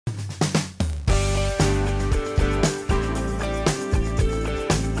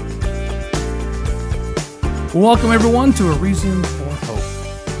Welcome, everyone, to A Reason for Hope.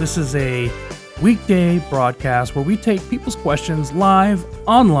 This is a weekday broadcast where we take people's questions live,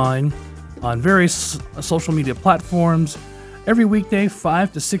 online, on various social media platforms, every weekday,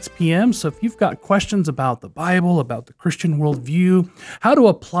 5 to 6 p.m. So if you've got questions about the Bible, about the Christian worldview, how to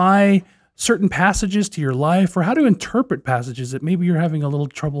apply certain passages to your life, or how to interpret passages that maybe you're having a little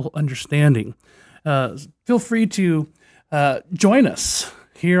trouble understanding, feel free to join us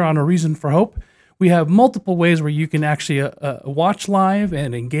here on A Reason for Hope. We have multiple ways where you can actually watch live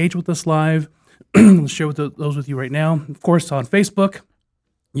and engage with us live. I'll share those with you right now. Of course, on Facebook,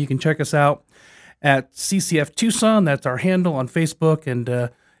 you can check us out at CCF Tucson. That's our handle on Facebook. And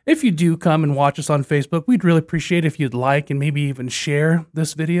if you do come and watch us on Facebook, we'd really appreciate if you'd like and maybe even share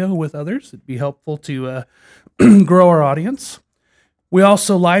this video with others. It'd be helpful to grow our audience. We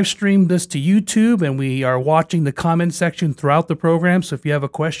also live stream this to YouTube, and we are watching the comment section throughout the program. So if you have a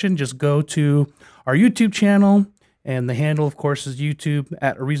question, just go to our YouTube channel, and the handle, of course, is YouTube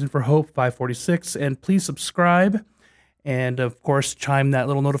at A Reason for Hope 546. And please subscribe, and of course, chime that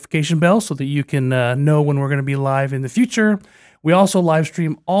little notification bell so that you can know when we're going to be live in the future. We also live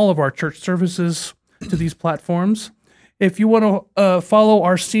stream all of our church services to these platforms. If you want to follow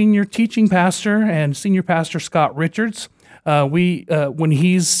our senior teaching pastor and senior pastor Scott Richards, when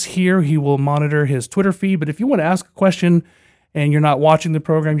he's here, he will monitor his Twitter feed. But if you want to ask a question and you're not watching the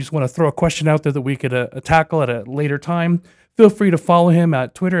program, you just want to throw a question out there that we could tackle at a later time, feel free to follow him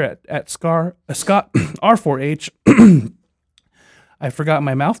at Twitter at Scott R4H. I forgot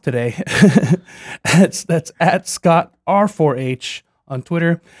my mouth today. That's at Scott R4H on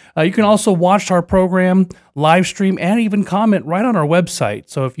Twitter. You can also watch our program, live stream, and even comment right on our website.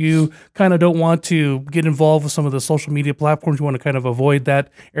 So if you kind of don't want to get involved with some of the social media platforms, you want to kind of avoid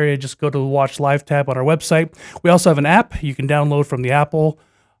that area, just go to the Watch Live tab on our website. We also have an app you can download from the Apple,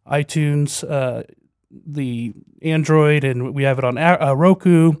 iTunes, the Android, and we have it on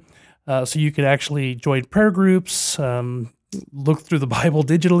Roku. So you can actually join prayer groups, look through the Bible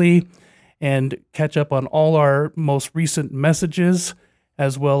digitally, and catch up on all our most recent messages,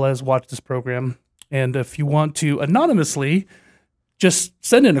 as well as watch this program. And if you want to anonymously just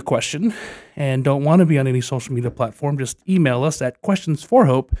send in a question and don't want to be on any social media platform, just email us at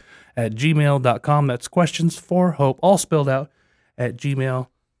questionsforhope@gmail.com. That's questionsforhope, all spelled out, at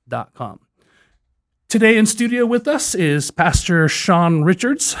gmail.com. Today in studio with us is Pastor Sean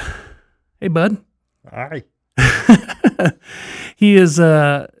Richards. Hey, bud. Hi. He is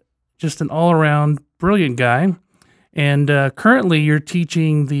just an all-around brilliant guy, and currently you're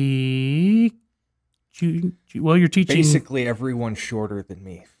teaching you're teaching basically everyone shorter than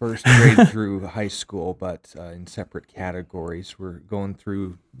me, first grade through high school, but in separate categories. We're going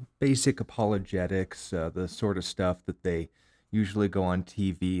through basic apologetics, the sort of stuff that they usually go on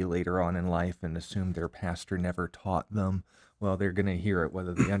TV later on in life and assume their pastor never taught them. Well, they're going to hear it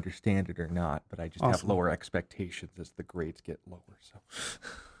whether they understand it or not, but I just have lower expectations as the grades get lower. So.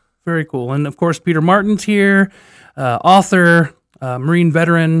 Very cool. And of course, Peter Martin's here, author, Marine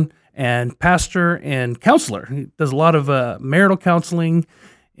veteran, and pastor and counselor. He does a lot of marital counseling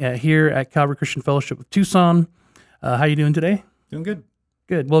here at Calvary Christian Fellowship of Tucson. How you doing today? Doing good.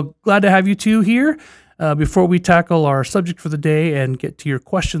 Good. Well, glad to have you two here. Before we tackle our subject for the day and get to your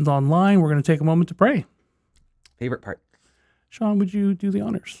questions online, we're going to take a moment to pray. Favorite part. Sean, would you do the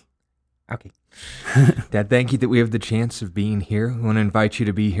honors? Okay. Dad, thank you that we have the chance of being here. I want to invite you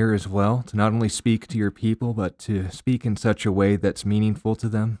to be here as well, to not only speak to your people, but to speak in such a way that's meaningful to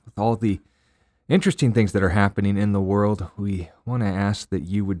them. With all the interesting things that are happening in the world, we want to ask that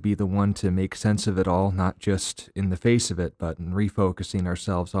you would be the one to make sense of it all, not just in the face of it, but in refocusing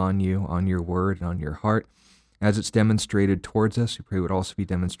ourselves on you, on your word, and on your heart. As it's demonstrated towards us, we pray it would also be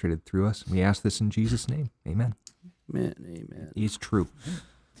demonstrated through us. And we ask this in Jesus' name. Amen. Amen. Amen. He's true.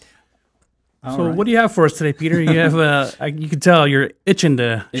 So what do you have for us today, Peter? You have you can tell you're itching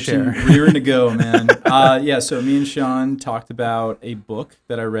to share. Rearing to go, man. So me and Sean talked about a book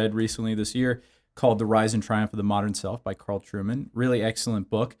that I read recently this year called The Rise and Triumph of the Modern Self by Carl Trueman. Really excellent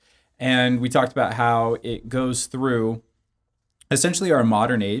book. And we talked about how it goes through essentially our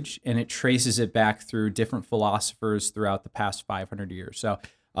modern age, and it traces it back through different philosophers throughout the past 500 years. So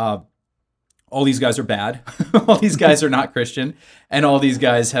all these guys are bad, all these guys are not Christian, and all these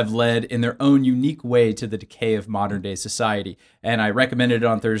guys have led in their own unique way to the decay of modern day society. And I recommended it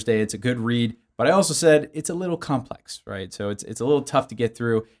on Thursday. It's a good read, but I also said it's a little complex, right? So it's a little tough to get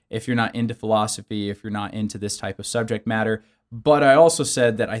through if you're not into philosophy, if you're not into this type of subject matter. But I also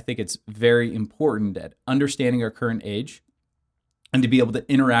said that I think it's very important at understanding our current age and to be able to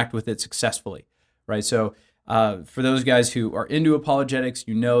interact with it successfully, right? So for those guys who are into apologetics,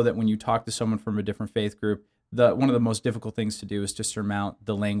 you know that when you talk to someone from a different faith group, one of the most difficult things to do is to surmount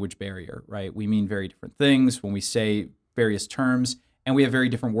the language barrier, right? We mean very different things when we say various terms, and we have very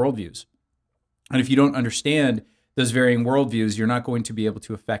different worldviews. And if you don't understand those varying worldviews, you're not going to be able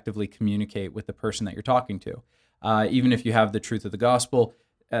to effectively communicate with the person that you're talking to. Even if you have the truth of the gospel,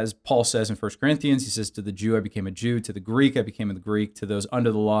 as Paul says in 1 Corinthians, he says, to the Jew I became a Jew, to the Greek I became a Greek, to those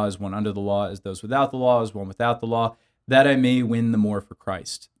under the law as one under the law, as those without the law as one without the law, that I may win the more for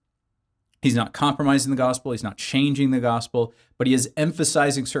Christ. He's not compromising the gospel, he's not changing the gospel, but he is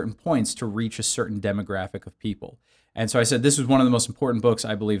emphasizing certain points to reach a certain demographic of people. And so I said this was one of the most important books,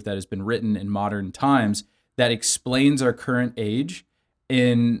 I believe, that has been written in modern times that explains our current age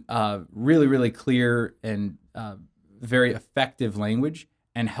in really, really clear and very effective language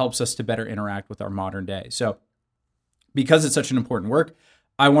and helps us to better interact with our modern day. So because it's such an important work,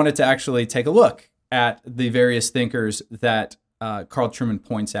 I wanted to actually take a look at the various thinkers that Carl Trueman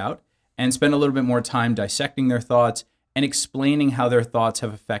points out and spend a little bit more time dissecting their thoughts and explaining how their thoughts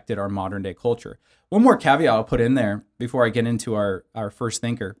have affected our modern day culture. One more caveat I'll put in there before I get into our first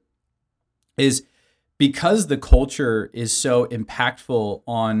thinker is because the culture is so impactful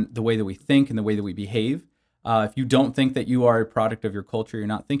on the way that we think and the way that we behave. If you don't think that you are a product of your culture, you're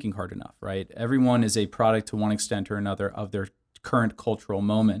not thinking hard enough, right? Everyone is a product to one extent or another of their current cultural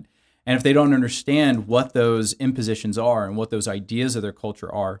moment. And if they don't understand what those impositions are and what those ideas of their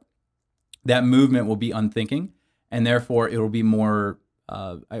culture are, that movement will be unthinking, and therefore it will be more,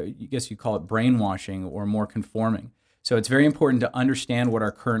 I guess you call it brainwashing or more conforming. So it's very important to understand what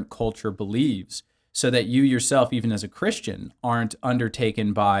our current culture believes so that you yourself, even as a Christian, aren't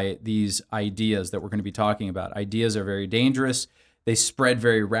undertaken by these ideas that we're going to be talking about. Ideas are very dangerous. They spread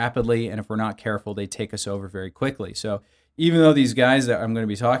very rapidly, and if we're not careful, they take us over very quickly. So even though these guys that I'm going to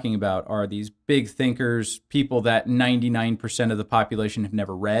be talking about are these big thinkers, people that 99% of the population have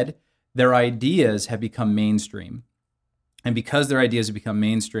never read, their ideas have become mainstream. And because their ideas have become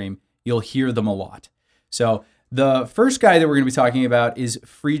mainstream, you'll hear them a lot. So the first guy that we're going to be talking about is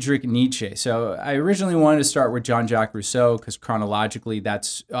Friedrich Nietzsche. So I originally wanted to start with Jean-Jacques Rousseau because chronologically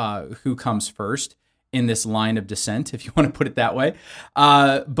that's who comes first in this line of descent, if you want to put it that way.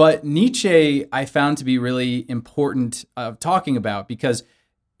 But Nietzsche I found to be really important talking about because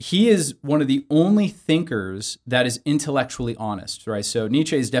he is one of the only thinkers that is intellectually honest, right? So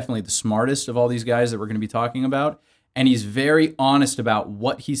Nietzsche is definitely the smartest of all these guys that we're going to be talking about. And he's very honest about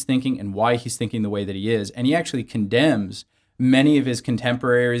what he's thinking and why he's thinking the way that he is. And he actually condemns many of his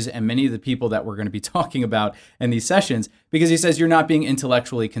contemporaries and many of the people that we're going to be talking about in these sessions because he says you're not being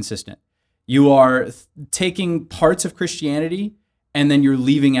intellectually consistent. You are taking parts of Christianity and then you're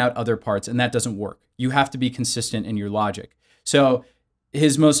leaving out other parts, and that doesn't work. You have to be consistent in your logic. So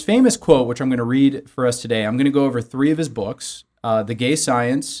his most famous quote, which I'm going to read for us today, I'm going to go over 3 of his books, The Gay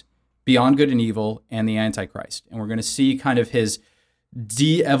Science, Beyond Good and Evil, and The Antichrist. And we're going to see kind of his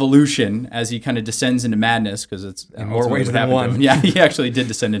de-evolution as he kind of descends into madness, because it's in more ways than one. Yeah, he actually did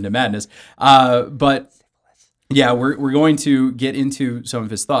descend into madness. But yeah, we're going to get into some of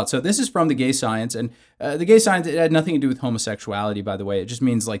his thoughts. So this is from The Gay Science, and The Gay Science, it had nothing to do with homosexuality, by the way. It just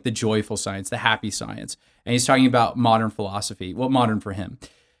means like the joyful science, the happy science. And he's talking about modern philosophy. Well, modern for him.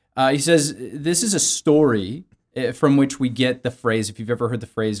 He says, this is a story from which we get the phrase, if you've ever heard the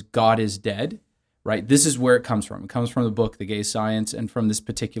phrase, God is dead, right? This is where it comes from. It comes from the book, The Gay Science, and from this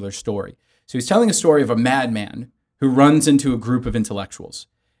particular story. So he's telling a story of a madman who runs into a group of intellectuals.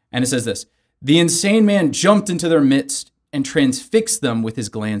 And it says this, the insane man jumped into their midst and transfixed them with his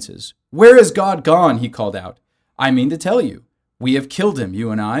glances. Where is God gone? He called out. I mean to tell you, we have killed him,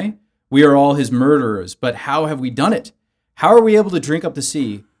 you and I. We are all his murderers, but how have we done it? How are we able to drink up the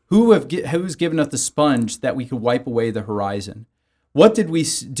sea? Who's given us the sponge that we could wipe away the horizon? What did we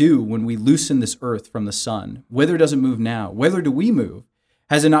do when we loosened this earth from the sun? Whither does it move now? Whither do we move?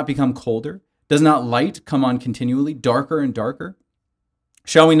 Has it not become colder? Does not light come on continually, darker and darker?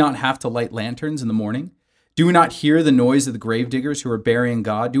 Shall we not have to light lanterns in the morning? Do we not hear the noise of the gravediggers who are burying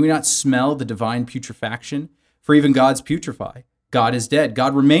God? Do we not smell the divine putrefaction? For even gods putrefy. God is dead.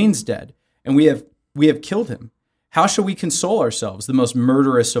 God remains dead. And we have killed him. How shall we console ourselves, the most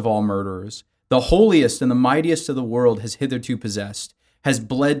murderous of all murderers? The holiest and the mightiest of the world has hitherto possessed, has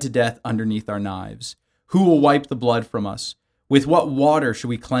bled to death underneath our knives. Who will wipe the blood from us? With what water shall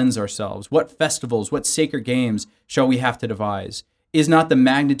we cleanse ourselves? What festivals, what sacred games shall we have to devise? Is not the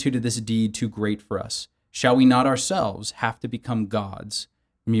magnitude of this deed too great for us? Shall we not ourselves have to become gods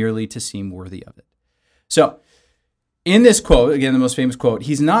merely to seem worthy of it? So, in this quote, again, the most famous quote,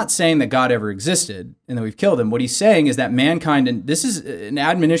 he's not saying that God ever existed and that we've killed him. What he's saying is that mankind, and this is an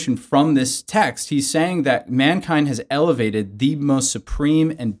admonition from this text, he's saying that mankind has elevated the most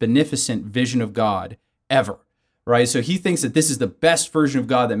supreme and beneficent vision of God ever. right? So he thinks that this is the best version of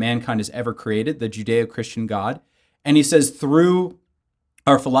God that mankind has ever created, the Judeo-Christian God. And he says through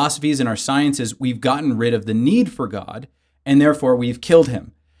our philosophies and our sciences, we've gotten rid of the need for God, and therefore we've killed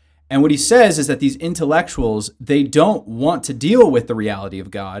him. And what he says is that these intellectuals, they don't want to deal with the reality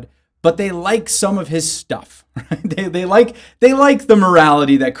of God, but they like some of his stuff. Right? They like the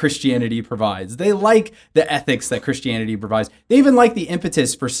morality that Christianity provides. They like the ethics that Christianity provides. They even like the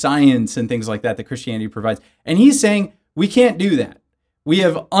impetus for science and things like that that Christianity provides. And he's saying, we can't do that. We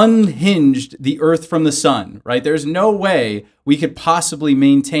have unhinged the earth from the sun, right? There's no way we could possibly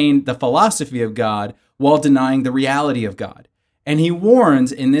maintain the philosophy of God while denying the reality of God. And he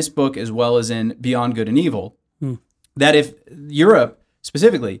warns in this book, as well as in Beyond Good and Evil, that if Europe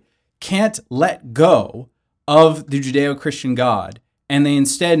specifically can't let go of the Judeo-Christian God, and they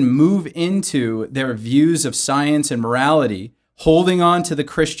instead move into their views of science and morality, holding on to the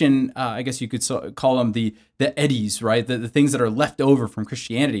Christian, I guess you could call them the eddies, right? The things that are left over from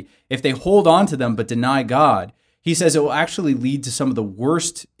Christianity. If they hold on to them but deny God, he says it will actually lead to some of the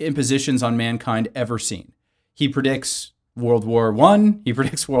worst impositions on mankind ever seen. He predicts World War I, he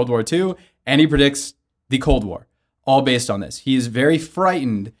predicts World War II, and he predicts the Cold War, all based on this. He is very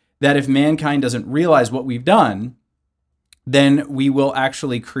frightened that if mankind doesn't realize what we've done, then we will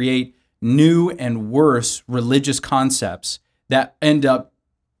actually create new and worse religious concepts that end up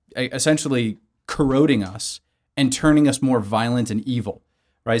essentially corroding us and turning us more violent and evil,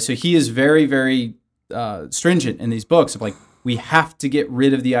 right? So he is very, very stringent in these books of like, we have to get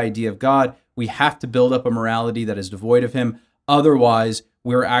rid of the idea of God. We have to build up a morality that is devoid of him. Otherwise,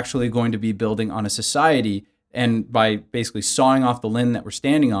 we're actually going to be building on a society, and by basically sawing off the limb that we're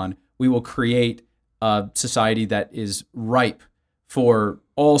standing on, we will create a society that is ripe for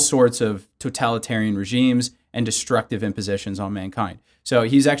all sorts of totalitarian regimes and destructive impositions on mankind. So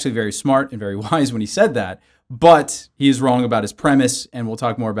he's actually very smart and very wise when he said that, but he is wrong about his premise, and we'll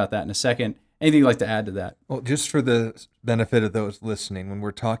talk more about that in a second. Anything you'd like to add to that? Well, just for the benefit of those listening, when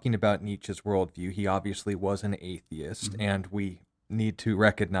we're talking about Nietzsche's worldview, he obviously was an atheist, and we need to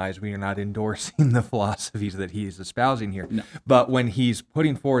recognize we are not endorsing the philosophies that he's espousing here. No. But when he's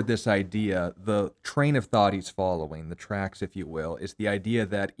putting forward this idea, the train of thought he's following, the tracks, if you will, is the idea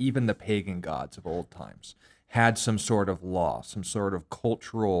that even the pagan gods of old times had some sort of law, some sort of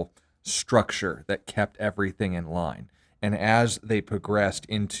cultural structure that kept everything in line. And as they progressed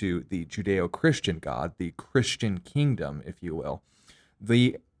into the Judeo-Christian God, the Christian kingdom, if you will,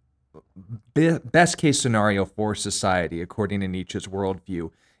 the best case scenario for society, according to Nietzsche's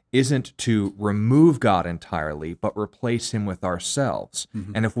worldview, isn't to remove God entirely, but replace him with ourselves.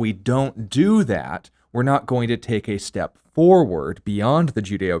 And if we don't do that, we're not going to take a step forward beyond the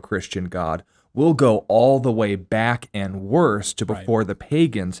Judeo-Christian God. We'll go all the way back and worse to before the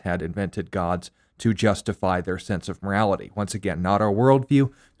pagans had invented gods to justify their sense of morality. Once again, not our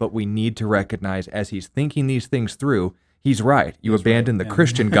worldview, but we need to recognize as he's thinking these things through, he's right. You abandon the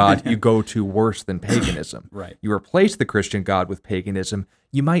Christian God, you go to worse than paganism. Right. You replace the Christian God with paganism,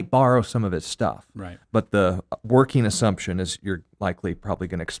 you might borrow some of his stuff. Right. But the working assumption, as you're likely probably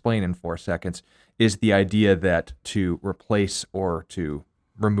going to explain in 4 seconds, is the idea that to replace or to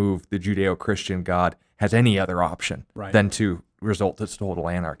remove the Judeo-Christian God has any other option than to result in total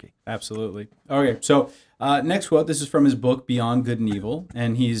anarchy. Absolutely. Okay, so next quote, this is from his book, Beyond Good and Evil.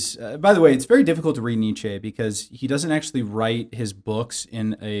 And he's, by the way, it's very difficult to read Nietzsche because he doesn't actually write his books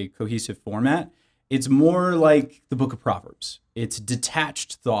in a cohesive format. It's more like the book of Proverbs. It's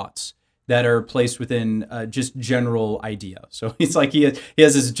detached thoughts that are placed within just general idea. So it's like he has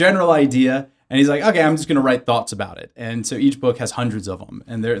this general idea, and he's like, okay, I'm just going to write thoughts about it. And so each book has hundreds of them,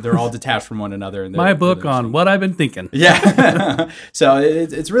 and they're all detached from one another. And My book on what I've been thinking. Yeah. So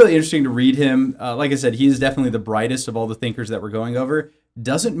it's really interesting to read him. Like I said, he is definitely the brightest of all the thinkers that we're going over.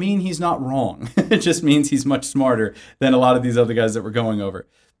 Doesn't mean he's not wrong. It just means he's much smarter than a lot of these other guys that we're going over.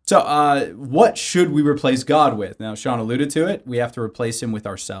 So what should we replace God with? Now, Sean alluded to it. We have to replace him with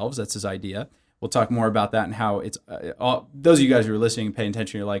ourselves. That's his idea. We'll talk more about that and how it's those of you guys who are listening and paying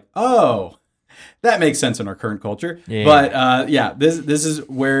attention, you're like, oh, that makes sense in our current culture. Yeah. But this is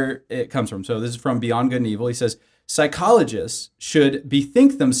where it comes from. So this is from Beyond Good and Evil. He says, psychologists should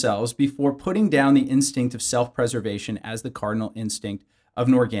bethink themselves before putting down the instinct of self-preservation as the cardinal instinct of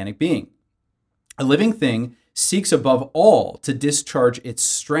an organic being. A living thing seeks above all to discharge its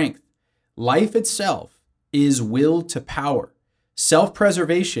strength. Life itself is will to power.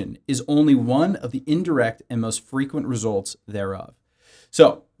 Self-preservation is only one of the indirect and most frequent results thereof.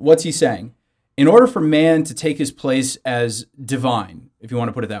 So what's he saying? In order for man to take his place as divine, if you want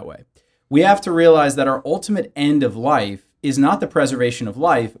to put it that way, we have to realize that our ultimate end of life is not the preservation of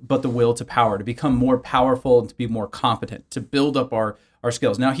life, but the will to power, to become more powerful and to be more competent, to build up our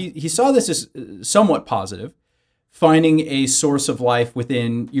skills. Now, he saw this as somewhat positive, finding a source of life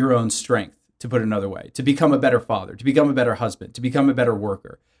within your own strength, to put it another way, to become a better father, to become a better husband, to become a better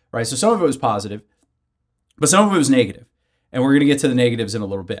worker, right? So some of it was positive, but some of it was negative. And we're going to get to the negatives in a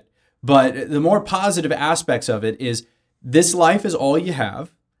little bit. But the more positive aspects of it is this life is all you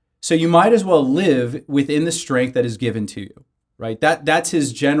have. So you might as well live within the strength that is given to you, right? That's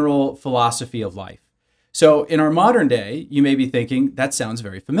his general philosophy of life. So in our modern day, you may be thinking, that sounds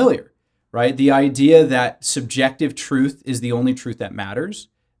very familiar, right? The idea that subjective truth is the only truth that matters,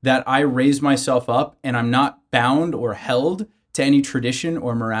 that I raise myself up and I'm not bound or held to any tradition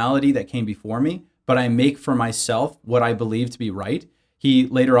or morality that came before me, but I make for myself what I believe to be right. He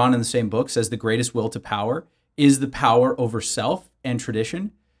later on in the same book says the greatest will to power is the power over self and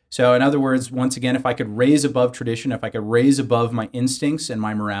tradition. So in other words, once again, if I could raise above tradition, if I could raise above my instincts and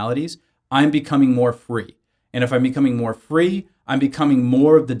my moralities, I'm becoming more free. And if I'm becoming more free, I'm becoming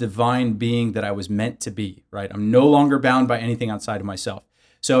more of the divine being that I was meant to be, right? I'm no longer bound by anything outside of myself.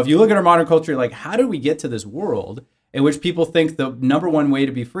 So if you look at our modern culture, like, how do we get to this world in which people think the number one way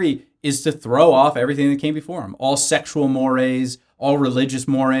to be free is to throw off everything that came before them, all sexual mores, all religious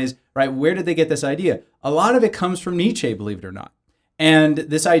mores, right? Where did they get this idea? A lot of it comes from Nietzsche, believe it or not. And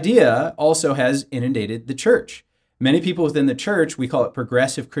this idea also has inundated the church. Many people within the church, we call it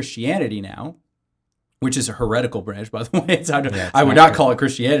progressive Christianity now, which is a heretical branch, by the way. I would not call it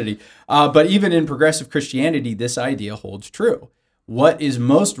Christianity. But even in progressive Christianity, this idea holds true. What is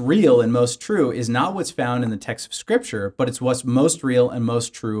most real and most true is not what's found in the text of Scripture, but it's what's most real and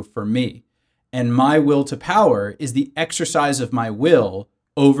most true for me. And my will to power is the exercise of my will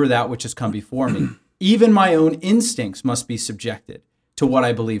over that which has come before me. Even my own instincts must be subjected to what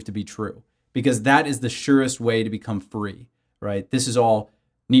I believe to be true, because that is the surest way to become free, right? This is all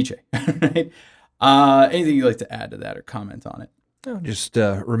Nietzsche, right? Anything you'd like to add to that or comment on it? No, just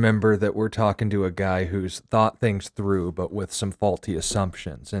remember that we're talking to a guy who's thought things through, but with some faulty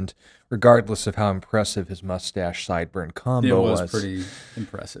assumptions. And regardless of how impressive his mustache sideburn combo was pretty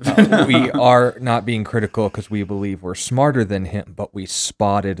impressive. We are not being critical because we believe we're smarter than him, but we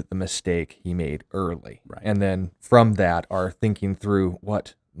spotted the mistake he made early. Right. And then from that are thinking through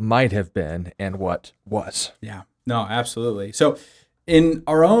what might have been and what was. Yeah, no, absolutely. So in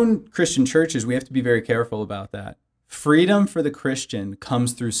our own Christian churches, we have to be very careful about that. Freedom for the Christian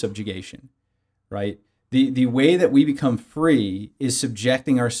comes through subjugation, right? The way that we become free is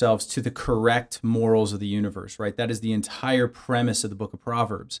subjecting ourselves to the correct morals of the universe, right? That is the entire premise of the book of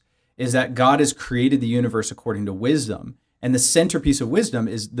Proverbs, is that God has created the universe according to wisdom. And the centerpiece of wisdom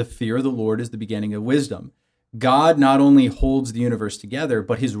is the fear of the Lord is the beginning of wisdom. God not only holds the universe together,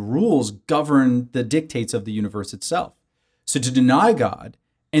 but his rules govern the dictates of the universe itself. So to deny God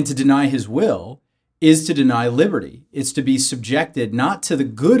and to deny his will is to deny liberty. It's to be subjected not to the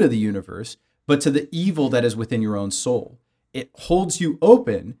good of the universe, but to the evil that is within your own soul. It holds you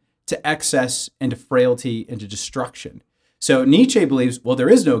open to excess and to frailty and to destruction. So Nietzsche believes, well,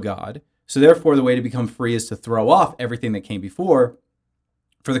 there is no God, so therefore the way to become free is to throw off everything that came before.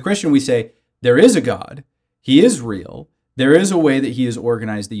 For the Christian, we say, there is a God, he is real, there is a way that he has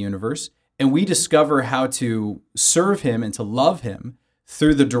organized the universe, and we discover how to serve him and to love him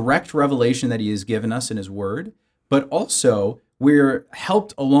through the direct revelation that he has given us in his word, but also we're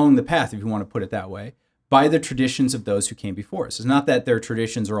helped along the path, if you want to put it that way, by the traditions of those who came before us. It's not that their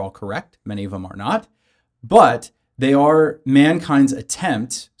traditions are all correct, many of them are not, but they are mankind's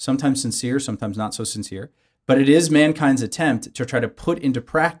attempt, sometimes sincere, sometimes not so sincere, but it is mankind's attempt to try to put into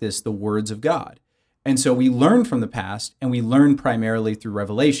practice the words of God. And so we learn from the past, and we learn primarily through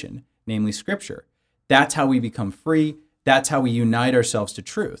revelation, namely Scripture. That's how we become free. That's how we unite ourselves to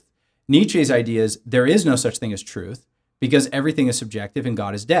truth. Nietzsche's idea is there is no such thing as truth because everything is subjective and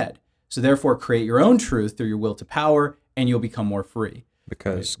God is dead. So therefore, create your own truth through your will to power and you'll become more free.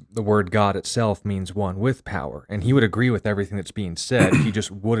 Because the word God itself means one with power. And he would agree with everything that's being said. He just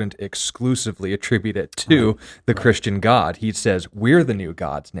wouldn't exclusively attribute it to the Christian God. He says, we're the new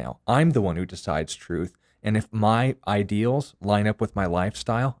gods now. I'm the one who decides truth. And if my ideals line up with my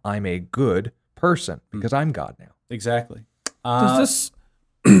lifestyle, I'm a good person because I'm God now. Exactly. Does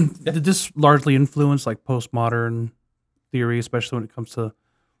did this largely influence like postmodern theory, especially when it comes to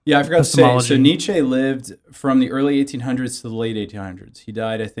I forgot to say, so Nietzsche lived from the early 1800s to the late 1800s. He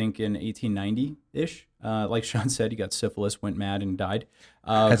died, I think, in 1890-ish. Like Sean said, he got syphilis, went mad, and died.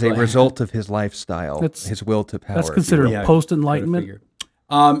 As a result of his lifestyle, his will to power. That's considered post-enlightenment?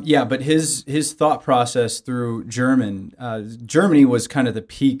 Yeah, but his thought process through Germany was kind of the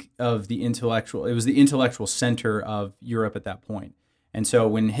peak of the intellectual. It was the intellectual center of Europe at that point. And so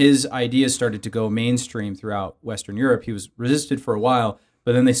when his ideas started to go mainstream throughout Western Europe, he was resisted for a while,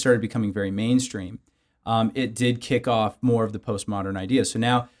 but then they started becoming very mainstream. It did kick off more of the postmodern ideas. So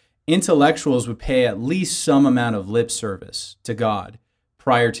now intellectuals would pay at least some amount of lip service to God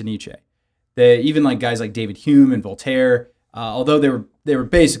prior to Nietzsche. Even like guys like David Hume and Voltaire, although they were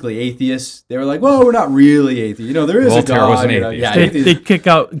basically atheists, they were like, well, we're not really atheists. There is Voltaire a God. was an atheist. Yeah, They kick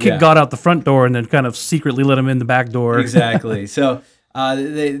God out the front door and then kind of secretly let him in the back door. Exactly. So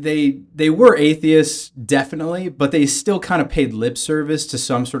they were atheists, definitely, but they still kind of paid lip service to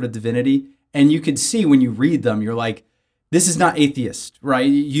some sort of divinity. And you could see when you read them, you're like, this is not atheist, right?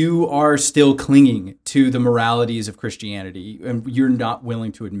 You are still clinging to the moralities of Christianity, and you're not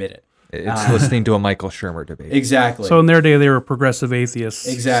willing to admit it. It's listening to a Michael Shermer debate. Exactly. So in their day, they were progressive atheists.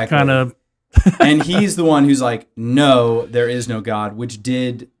 Exactly. Kind of. And he's the one who's like, no, there is no God, which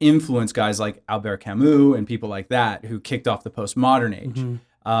did influence guys like Albert Camus and people like that who kicked off the postmodern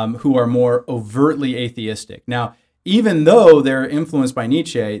age, who are more overtly atheistic. Now, even though they're influenced by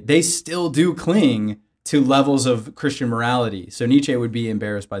Nietzsche, they still do cling to levels of Christian morality. So Nietzsche would be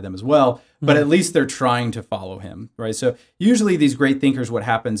embarrassed by them as well, but at least they're trying to follow him, right? So usually these great thinkers, what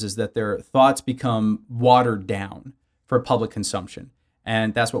happens is that their thoughts become watered down for public consumption.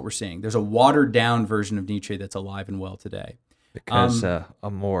 And that's what we're seeing. There's a watered down version of Nietzsche that's alive and well today. Because a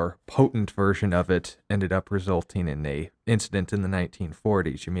more potent version of it ended up resulting in a incident in the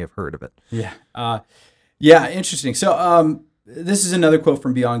 1940s. You may have heard of it. Yeah. Yeah, interesting. So this is another quote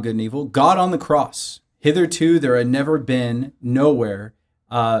from Beyond Good and Evil. God on the cross. Hitherto there had never been, nowhere,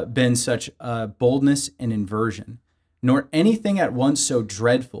 been such boldness and inversion, nor anything at once so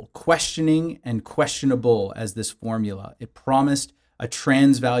dreadful, questioning and questionable as this formula. It promised a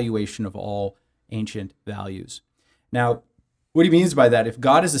transvaluation of all ancient values. Now, what he means by that, if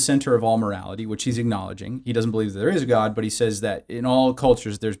God is the center of all morality, which he's acknowledging, he doesn't believe that there is a God, but he says that in all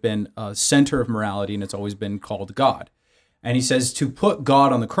cultures there's been a center of morality and it's always been called God. And he says to put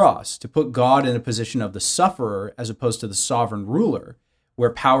God on the cross, to put God in a position of the sufferer as opposed to the sovereign ruler, where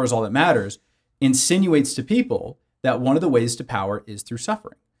power is all that matters, insinuates to people that one of the ways to power is through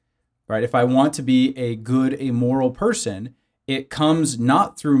suffering, right? If I want to be a good, a moral person, it comes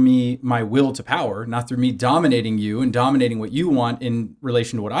not through me, my will to power, not through me dominating you and dominating what you want in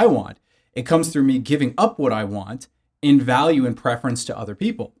relation to what I want. It comes through me giving up what I want in value and preference to other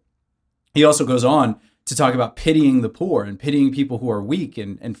people. He also goes on to talk about pitying the poor and pitying people who are weak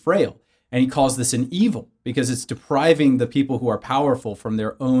and frail. And he calls this an evil because it's depriving the people who are powerful from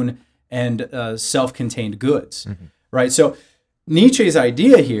their own and self-contained goods, right? So Nietzsche's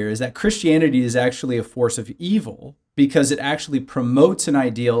idea here is that Christianity is actually a force of evil because it actually promotes an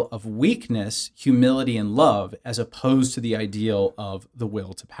ideal of weakness, humility, and love as opposed to the ideal of the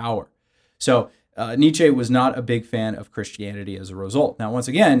will to power. So Nietzsche was not a big fan of Christianity as a result. Now, once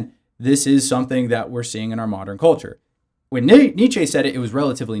again, this is something that we're seeing in our modern culture. When Nietzsche said it, it was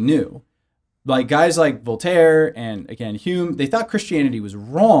relatively new. Like guys like Voltaire and, again, Hume, they thought Christianity was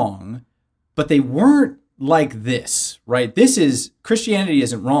wrong, but they weren't like this, right? Christianity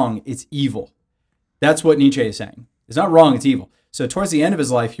isn't wrong, it's evil. That's what Nietzsche is saying. It's not wrong, it's evil. So towards the end of his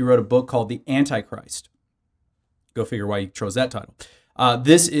life, he wrote a book called The Antichrist. Go figure why he chose that title.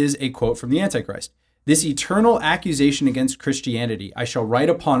 This is a quote from the Antichrist. This eternal accusation against Christianity I shall write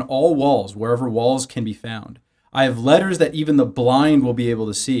upon all walls, wherever walls can be found. I have letters that even the blind will be able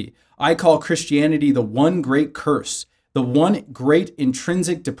to see. I call Christianity the one great curse, the one great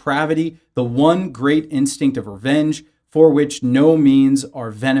intrinsic depravity, the one great instinct of revenge, for which no means are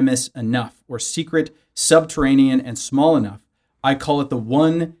venomous enough, or secret, subterranean, and small enough. I call it the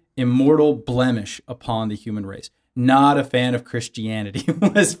one immortal blemish upon the human race. Not a fan of Christianity,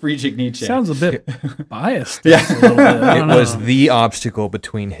 was Friedrich Nietzsche. Sounds a bit biased. Yeah. A little bit. It was the obstacle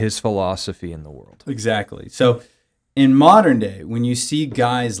between his philosophy and the world. Exactly. So in modern day, when you see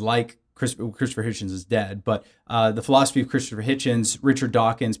guys like Christopher Hitchens is dead, but the philosophy of Christopher Hitchens, Richard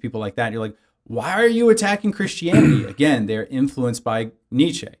Dawkins, people like that, you're like, why are you attacking Christianity? Again, they're influenced by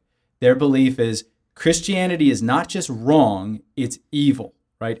Nietzsche. Their belief is Christianity is not just wrong, it's evil,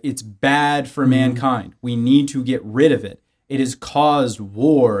 right? It's bad for mankind. We need to get rid of it. It has caused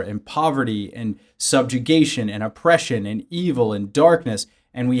war and poverty and subjugation and oppression and evil and darkness,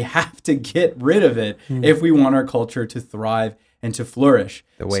 and we have to get rid of it if we want our culture to thrive and to flourish.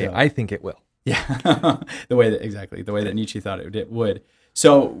 The way I think it will. Yeah, the way that Nietzsche thought it would.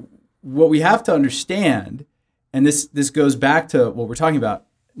 So what we have to understand, and this goes back to what we're talking about,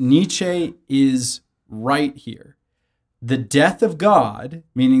 Nietzsche is right here. the death of God,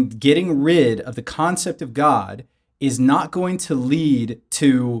 meaning getting rid of the concept of God, is not going to lead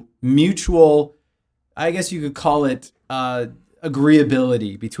to mutual, I guess you could call it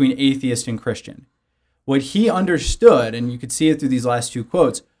agreeability between atheist and Christian. What he understood, and you could see it through these last two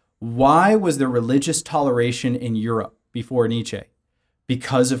quotes, why was there religious toleration in Europe before Nietzsche?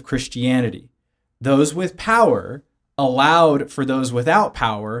 Because of Christianity. Those with power allowed for those without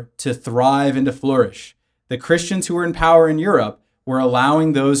power to thrive and to flourish. The Christians who were in power in Europe were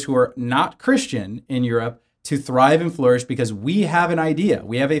allowing those who are not Christian in Europe to thrive and flourish because we have an idea.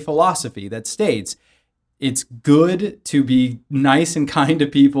 We have a philosophy that states it's good to be nice and kind to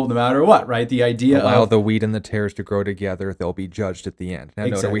people no matter what, right? The idea Allow of the wheat and the tares to grow together. They'll be judged at the end. Now,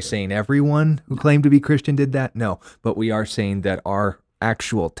 note, are we Exactly. saying everyone who claimed to be Christian did that? No. But we are saying that our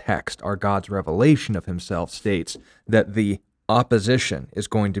actual text, our God's revelation of himself states that the opposition is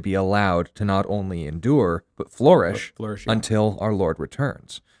going to be allowed to not only endure, but flourish yeah. until our Lord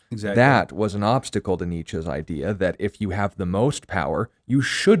returns. Exactly. That was an obstacle to Nietzsche's idea that if you have the most power, you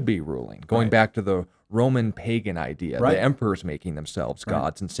should be ruling. Going Right. back to the Roman pagan idea, Right. the emperors making themselves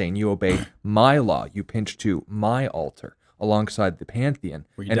gods and saying, you obey my law, you pinch to my altar alongside the pantheon.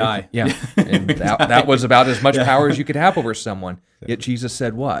 Where you And die. And that was about as much power as you could have over someone. Yet Jesus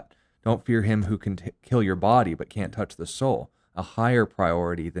said what? Don't fear him who can kill your body but can't touch the soul. A higher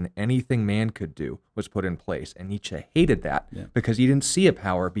priority than anything man could do was put in place. And Nietzsche hated that because he didn't see a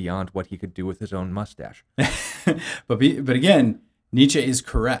power beyond what he could do with his own mustache. But again, Nietzsche is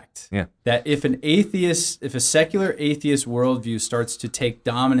correct. Yeah. That if a secular atheist worldview starts to take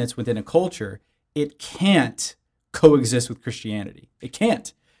dominance within a culture, it can't coexist with Christianity. It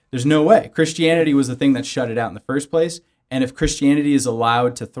can't. There's no way. Christianity was the thing that shut it out in the first place. And if Christianity is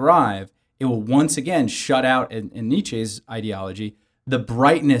allowed to thrive, it will once again shut out, in Nietzsche's ideology, the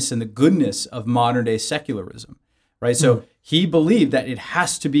brightness and the goodness of modern day secularism, right? So he believed that it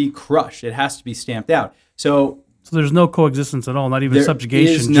has to be crushed. It has to be stamped out. So there's no coexistence at all, not even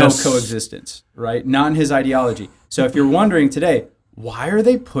subjugation. There is no coexistence, right? Not in his ideology. So if you're wondering today, why are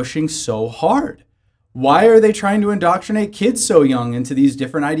they pushing so hard? Why are they trying to indoctrinate kids so young into these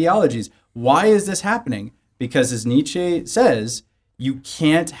different ideologies? Why is this happening? Because as Nietzsche says, you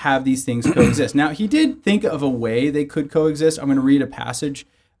can't have these things coexist. Now, he did think of a way they could coexist. I'm going to read a passage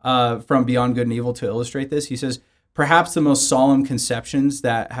from Beyond Good and Evil to illustrate this. He says, perhaps the most solemn conceptions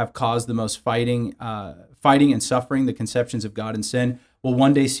that have caused the most fighting and suffering, the conceptions of God and sin, will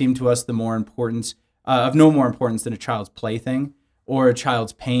one day seem to us of no more importance than a child's plaything, or a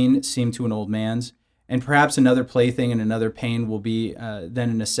child's pain seem to an old man's. And perhaps another plaything and another pain will be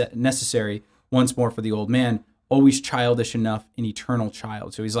then necessary once more for the old man, always childish enough, an eternal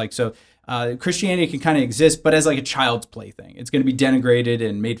child. So he's like, Christianity can kind of exist, but as like a child's plaything. It's going to be denigrated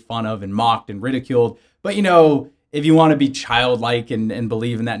and made fun of and mocked and ridiculed. But, if you want to be childlike and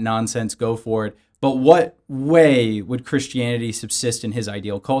believe in that nonsense, go for it. But what way would Christianity subsist in his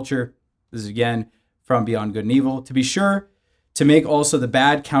ideal culture? This is again from Beyond Good and Evil. To be sure, to make also the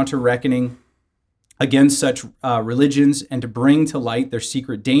bad counter-reckoning against such religions and to bring to light their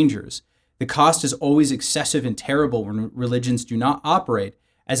secret dangers. The cost is always excessive and terrible when religions do not operate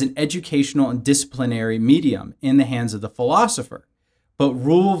as an educational and disciplinary medium in the hands of the philosopher, but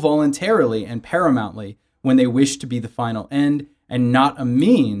rule voluntarily and paramountly when they wish to be the final end and not a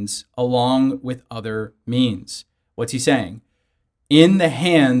means along with other means. What's he saying? In the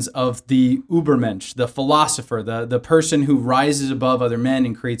hands of the Übermensch, the philosopher, the person who rises above other men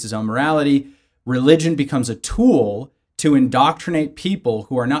and creates his own morality, religion becomes a tool to indoctrinate people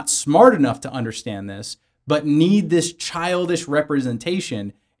who are not smart enough to understand this, but need this childish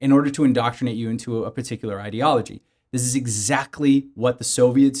representation in order to indoctrinate you into a particular ideology. This is exactly what the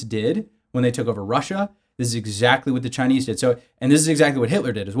Soviets did when they took over Russia. This is exactly what the Chinese did. And this is exactly what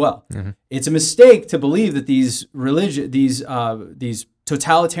Hitler did as well. Mm-hmm. It's a mistake to believe that these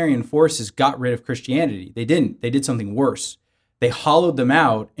totalitarian forces got rid of Christianity. They didn't. They did something worse. They hollowed them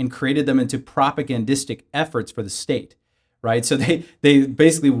out and created them into propagandistic efforts for the state, right? So they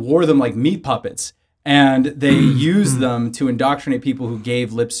basically wore them like meat puppets, and they used them to indoctrinate people who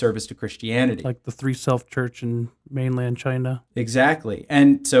gave lip service to Christianity. Like the Three Self Church in mainland China. Exactly.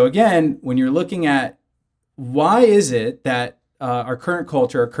 And so again, when you're looking at why is it that our current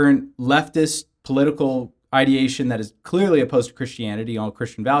culture, our current leftist political ideation that is clearly opposed to Christianity, all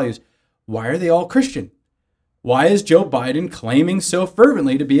Christian values, why are they all Christian? Why is Joe Biden claiming so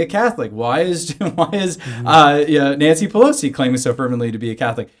fervently to be a Catholic? Why is Nancy Pelosi claiming so fervently to be a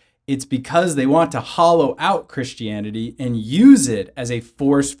Catholic? It's because they want to hollow out Christianity and use it as a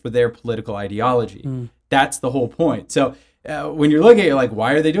force for their political ideology. That's the whole point. So when you're looking at it, you're like,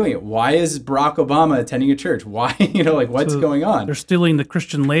 why are they doing it? Why is Barack Obama attending a church? Why, like what's going on? They're stealing the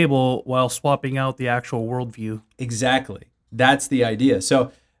Christian label while swapping out the actual worldview. Exactly. That's the idea.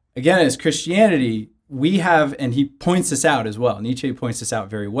 So again, as Christianity, we have, and he points this out as well. Nietzsche points this out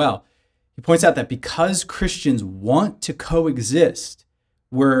very well. He points out that because Christians want to coexist,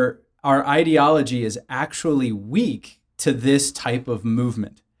 where our ideology is actually weak to this type of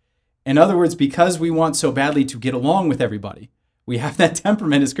movement. In other words, because we want so badly to get along with everybody, we have that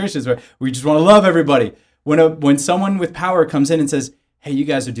temperament as Christians where we just want to love everybody. When someone with power comes in and says, hey, you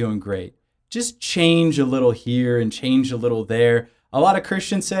guys are doing great, just change a little here and change a little there. A lot of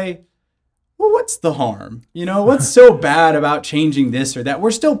Christians say, well, what's the harm? What's so bad about changing this or that? We're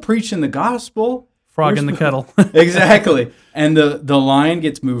still preaching the gospel. Frog in the kettle. Exactly. And the line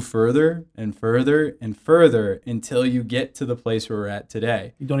gets moved further and further and further until you get to the place where we're at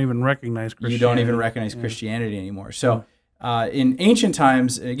today. You don't even recognize Christianity. You don't even recognize Christianity anymore. So in ancient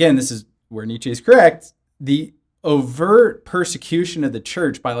times, again, this is where Nietzsche is correct, the overt persecution of the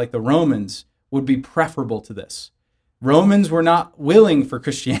church by like the Romans would be preferable to this. Romans were not willing for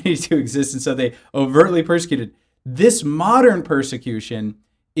Christianity to exist, and so they overtly persecuted. This modern persecution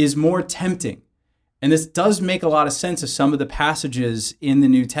is more tempting. And this does make a lot of sense of some of the passages in the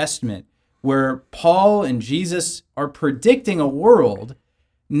New Testament where Paul and Jesus are predicting a world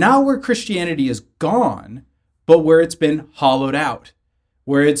not where Christianity is gone, but where it's been hollowed out,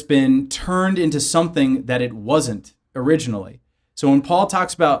 where it's been turned into something that it wasn't originally. So when Paul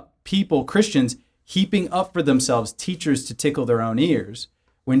talks about people, Christians, heaping up for themselves teachers to tickle their own ears,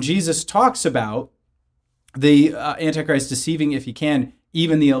 when Jesus talks about the Antichrist deceiving, if he can,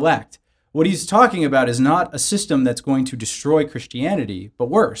 even the elect, what he's talking about is not a system that's going to destroy Christianity, but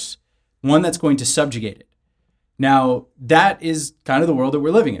worse, one that's going to subjugate it. Now, that is kind of the world that we're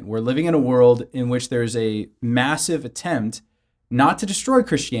living in. We're living in a world in which there's a massive attempt not to destroy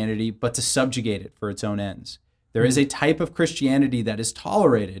Christianity, but to subjugate it for its own ends. There is a type of Christianity that is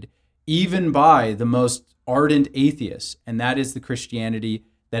tolerated even by the most ardent atheists, and that is the Christianity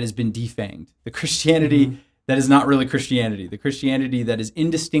that has been defanged, the Christianity that is not really Christianity, the Christianity that is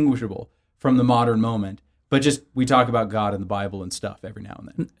indistinguishable from the modern moment, but just we talk about God and the Bible and stuff every now and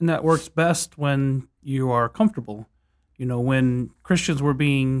then. And that works best when you are comfortable. When Christians were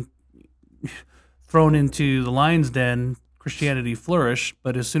being thrown into the lion's den, Christianity flourished,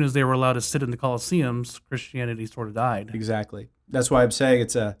 but as soon as they were allowed to sit in the Colosseums, Christianity sort of died. Exactly. That's why I'm saying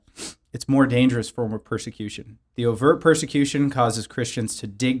it's more dangerous form of persecution. The overt persecution causes Christians to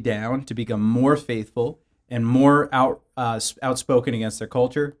dig down, to become more faithful and more outspoken against their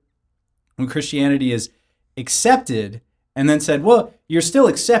culture. When Christianity is accepted and then said, well, you're still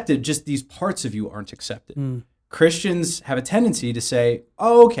accepted, just these parts of you aren't accepted. Christians have a tendency to say,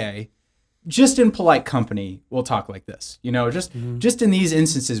 oh, okay, just in polite company, we'll talk like this. Just in these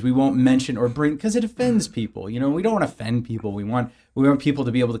instances, we won't mention or bring, because it offends people. We don't want to offend people. We want people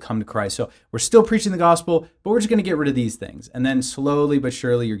to be able to come to Christ. So we're still preaching the gospel, but we're just going to get rid of these things. And then slowly but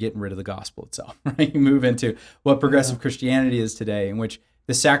surely, you're getting rid of the gospel itself, right? You move into what progressive Christianity is today, in which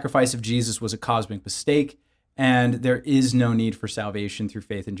the sacrifice of Jesus was a cosmic mistake, and there is no need for salvation through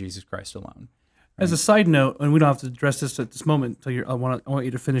faith in Jesus Christ alone. Right? As a side note, and we don't have to address this at this moment, so I want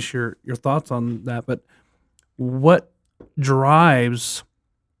you to finish your thoughts on that, but what drives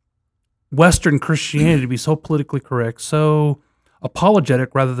Western Christianity to be so politically correct, so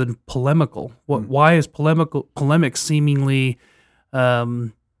apologetic rather than polemical? Why is polemic seemingly a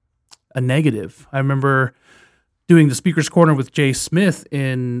negative? I remember doing the Speaker's Corner with Jay Smith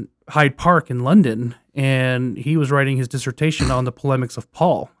in Hyde Park in London, and he was writing his dissertation on the polemics of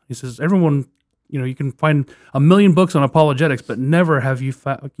Paul. He says, everyone, you can find a million books on apologetics, but never can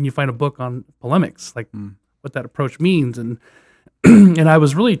you find a book on polemics, like what that approach means. And and I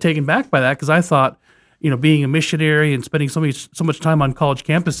was really taken back by that, because I thought, being a missionary and spending so much time on college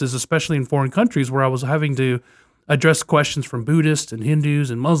campuses, especially in foreign countries where I was having to address questions from Buddhists and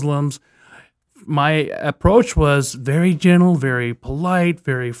Hindus and Muslims, my approach was very gentle, very polite,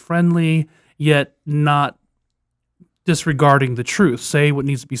 very friendly, yet not disregarding the truth. Say what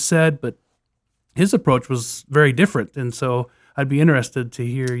needs to be said, but his approach was very different. And so I'd be interested to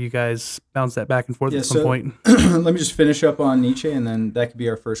hear you guys bounce that back and forth at some point. Let me just finish up on Nietzsche, and then that could be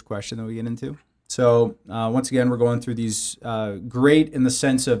our first question that we get into. So once again, we're going through these great in the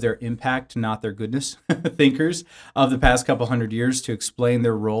sense of their impact, not their goodness, thinkers of the past couple hundred years to explain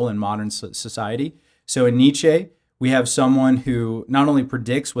their role in modern society. So in Nietzsche, we have someone who not only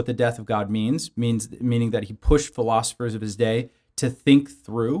predicts what the death of God meaning that he pushed philosophers of his day to think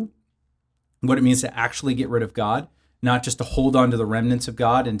through what it means to actually get rid of God, not just to hold on to the remnants of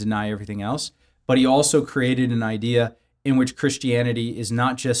God and deny everything else, but he also created an idea in which Christianity is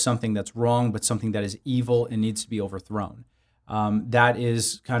not just something that's wrong, but something that is evil and needs to be overthrown. That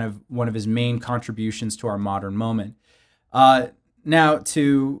is kind of one of his main contributions to our modern moment. Now,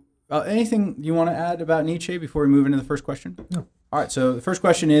 to anything you want to add about Nietzsche before we move into the first question? No. All right, so the first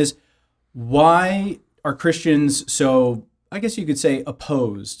question is, why are Christians so, I guess you could say,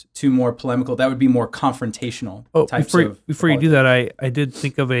 opposed to more polemical, that would be more confrontational types of... Before you do that, I did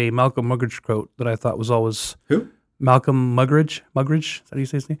think of a Malcolm Muggeridge quote that I thought was always... Who? Malcolm Muggeridge? Is that how you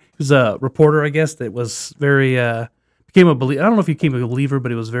say his name? He was a reporter, I guess, that was very... became a believer. I don't know if he became a believer,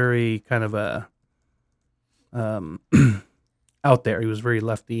 but he was very kind of a... out there. He was very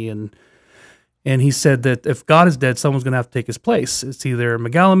lefty, and he said that if God is dead, someone's going to have to take his place. It's either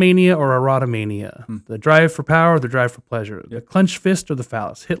megalomania or erotomania, the drive for power or the drive for pleasure, the clenched fist or the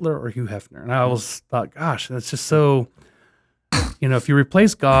phallus, Hitler or Hugh Hefner. And I always thought, gosh, that's just so, if you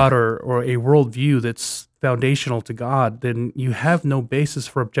replace God or a worldview that's foundational to God, then you have no basis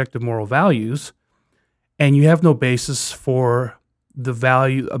for objective moral values, and you have no basis for the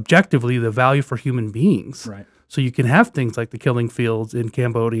value, objectively, the value for human beings. Right. So you can have things like the killing fields in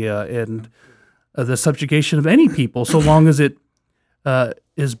Cambodia and the subjugation of any people, so long as it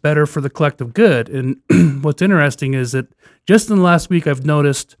is better for the collective good. And what's interesting is that just in the last week, I've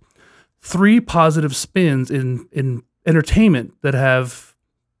noticed 3 positive spins in entertainment that have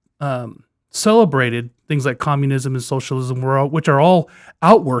celebrated things like communism and socialism, which are all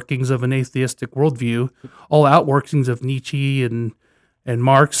outworkings of an atheistic worldview, all outworkings of Nietzsche and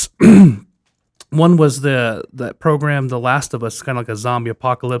Marx. One was the program The Last of Us, kind of like a zombie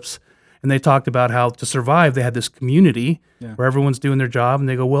apocalypse, and they talked about how to survive they had this community where everyone's doing their job, and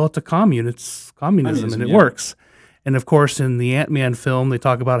they go, well, it's a commune, it's communism and it works. And of course, in the Ant-Man film, they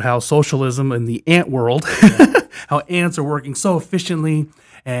talk about how socialism in the ant world, how ants are working so efficiently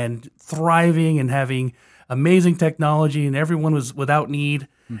and thriving and having amazing technology, and everyone was without need.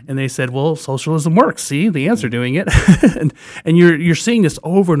 And they said, well, socialism works. See, the ants are doing it. and you're seeing this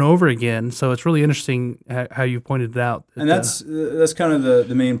over and over again. So it's really interesting how you pointed it out. And that's kind of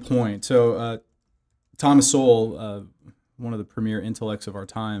the main point. So Thomas Sowell, one of the premier intellects of our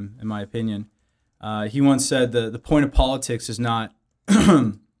time, in my opinion, he once said the point of politics is not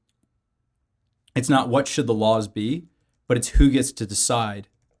it's not what should the laws be, but it's who gets to decide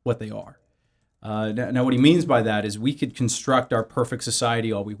what they are. Now, what he means by that is we could construct our perfect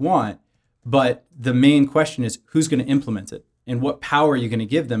society all we want, but the main question is who's going to implement it and what power are you going to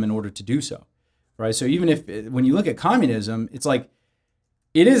give them in order to do so, right? So even when you look at communism, it's like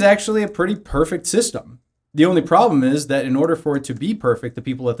it is actually a pretty perfect system. The only problem is that in order for it to be perfect, the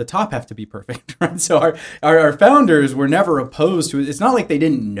people at the top have to be perfect, right? So our founders were never opposed to it. It's not like they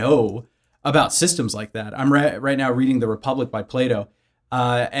didn't know about systems like that. I'm right now reading The Republic by Plato.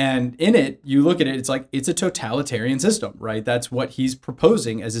 And in it, you look at it, it's like it's a totalitarian system, right? That's what he's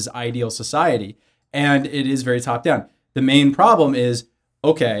proposing as his ideal society. And it is very top down. The main problem is,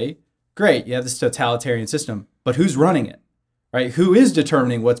 okay, great, you have this totalitarian system, but who's running it, right? Who is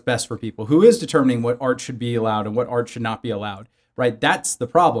determining what's best for people? Who is determining what art should be allowed and what art should not be allowed, right? That's the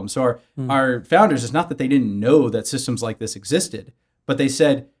problem. So our founders, it's not that they didn't know that systems like this existed, but they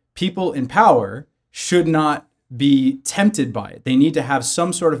said people in power should not be tempted by it. They need to have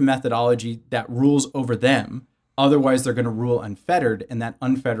some sort of methodology that rules over them. Otherwise, they're going to rule unfettered, and that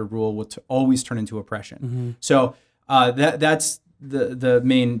unfettered rule will always turn into oppression. So that's the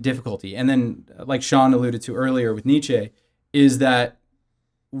main difficulty. And then, like Sean alluded to earlier with Nietzsche, is that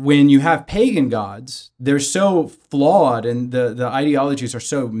when you have pagan gods, they're so flawed and the ideologies are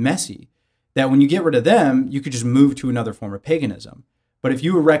so messy that when you get rid of them, you could just move to another form of paganism. But if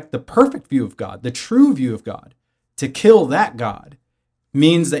you erect the perfect view of God, the true view of God, to kill that God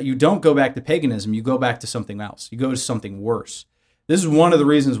means that you don't go back to paganism, you go back to something else. You go to something worse. This is one of the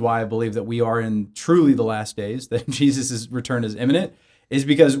reasons why I believe that we are in truly the last days, that Jesus' return is imminent, is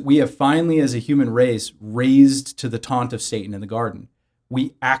because we have finally, as a human race, raised to the taunt of Satan in the garden.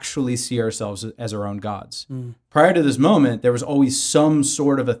 We actually see ourselves as our own gods. Prior to this moment, there was always some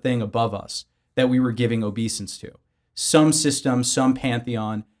sort of a thing above us that we were giving obeisance to. Some system, some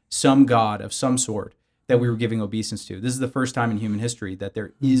pantheon, some god of some sort that we were giving obeisance to. This is the first time in human history that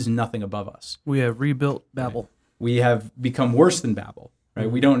there is nothing above us. We have rebuilt Babel. Right? We have become worse than Babel, right?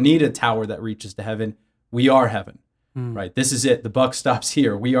 We don't need a tower that reaches to heaven. We are heaven, right? This is it. The buck stops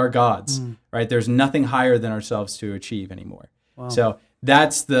here. We are gods, right? There's nothing higher than ourselves to achieve anymore. Wow. So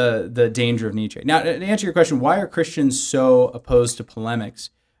that's the danger of Nietzsche. Now, to answer your question, why are Christians so opposed to polemics?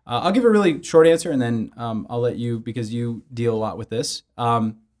 I'll give a really short answer, and then I'll let you, because you deal a lot with this.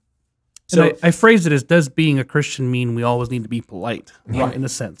 So And I phrased it as, does being a Christian mean we always need to be polite? Right. In a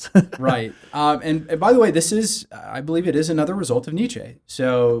sense. right. And by the way, this is, I believe it is another result of Nietzsche.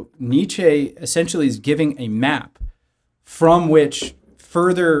 So Nietzsche essentially is giving a map from which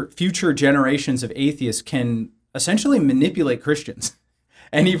future generations of atheists can essentially manipulate Christians.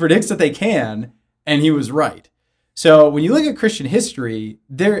 And he predicts that they can, and he was right. So when you look at Christian history,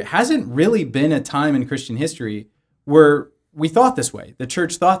 there hasn't really been a time in Christian history where we thought this way. The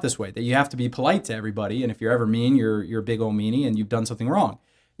church thought this way, that you have to be polite to everybody, and if you're ever mean, you're a big old meanie and you've done something wrong.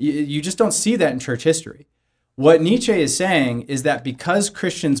 You just don't see that in church history. What Nietzsche is saying is that because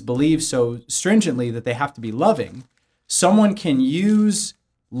Christians believe so stringently that they have to be loving, someone can use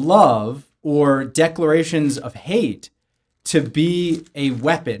love or declarations of hate to be a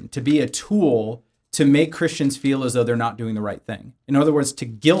weapon, to be a tool to make Christians feel as though they're not doing the right thing. In other words, to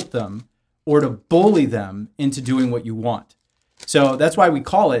guilt them or to bully them into doing what you want. So that's why we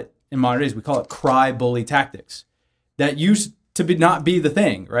call it, in modern days, we call it cry bully tactics. That used to not be the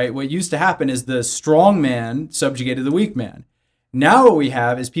thing, right? What used to happen is the strong man subjugated the weak man. Now what we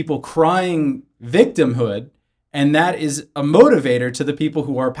have is people crying victimhood, and that is a motivator to the people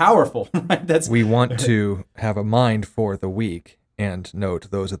who are powerful, right? We want to have a mind for the weak, and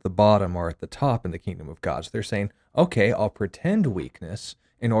note those at the bottom are at the top in the kingdom of God. So they're saying, okay, I'll pretend weakness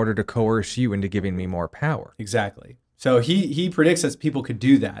in order to coerce you into giving me more power. Exactly. So he predicts that people could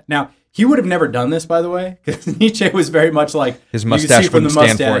do that. Now, he would have never done this, by the way, because Nietzsche was very much like, his mustache wouldn't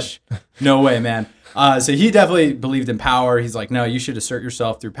stand for it. No way, man. So he definitely believed in power. He's like, no, you should assert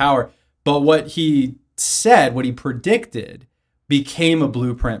yourself through power. But what he said, what he predicted, became a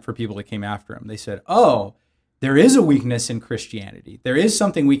blueprint for people that came after him. They said, oh, there is a weakness in Christianity. There is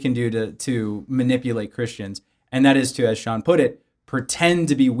something we can do to manipulate Christians. And that is to, as Sean put it, pretend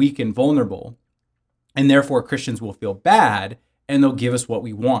to be weak and vulnerable. And therefore, Christians will feel bad and they'll give us what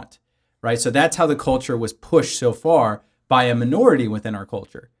we want, right? So that's how the culture was pushed so far by a minority within our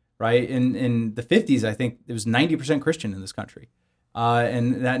culture, right? In the 50s, I think it was 90% Christian in this country.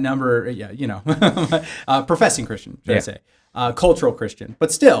 And that number, professing Christian, should I say, cultural Christian,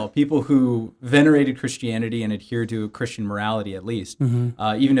 but still people who venerated Christianity and adhered to Christian morality at least,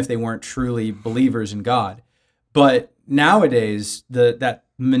 even if they weren't truly believers in God. But nowadays, that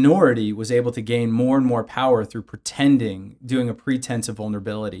minority was able to gain more and more power through pretending, doing a pretense of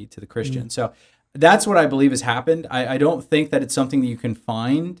vulnerability to the Christian. So that's what I believe has happened. I don't think that it's something that you can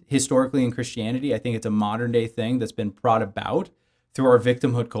find historically in Christianity. I think it's a modern day thing that's been brought about through our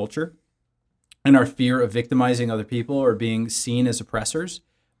victimhood culture and our fear of victimizing other people or being seen as oppressors,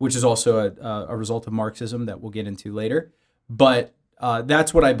 which is also a result of Marxism that we'll get into later. But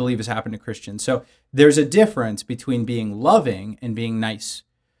that's what I believe has happened to Christians. So there's a difference between being loving and being nice,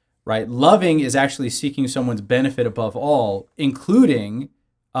 right? Loving is actually seeking someone's benefit above all, including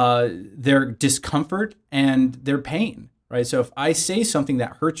their discomfort and their pain, right? So if I say something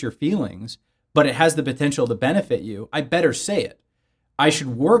that hurts your feelings, but it has the potential to benefit you, I better say it. I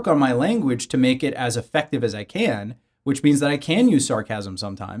should work on my language to make it as effective as I can, which means that I can use sarcasm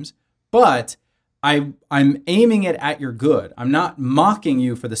sometimes, but I'm aiming it at your good. I'm not mocking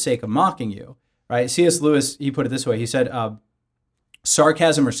you for the sake of mocking you, right? C.S. Lewis, he put it this way. He said,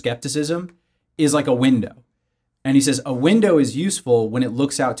 sarcasm or skepticism is like a window. And he says, a window is useful when it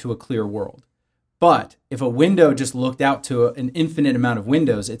looks out to a clear world. But if a window just looked out to an infinite amount of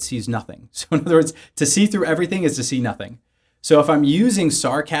windows, it sees nothing. So in other words, to see through everything is to see nothing. So if I'm using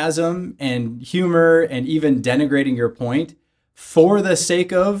sarcasm and humor and even denigrating your point for the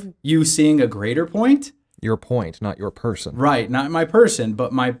sake of you seeing a greater point. Your point, not your person. Right, not my person,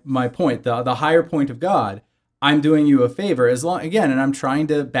 but my point, the higher point of God. I'm doing you a favor and I'm trying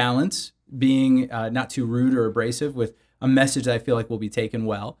to balance being not too rude or abrasive with a message that I feel like will be taken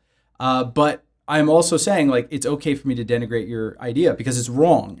well. But I'm also saying like it's okay for me to denigrate your idea because it's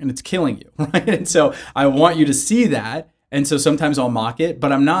wrong and it's killing you, right? And so I want you to see that. And so sometimes I'll mock it,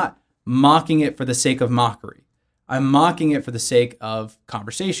 but I'm not mocking it for the sake of mockery. I'm mocking it for the sake of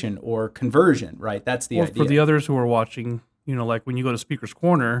conversation or conversion, right? That's the idea. For the others who are watching, like when you go to Speaker's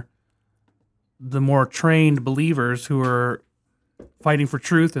Corner, the more trained believers who are fighting for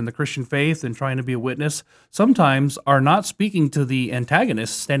truth and the Christian faith and trying to be a witness sometimes are not speaking to the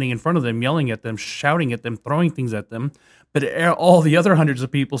antagonists standing in front of them, yelling at them, shouting at them, throwing things at them, but all the other hundreds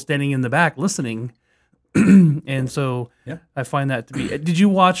of people standing in the back listening. And so I find that to be... Did you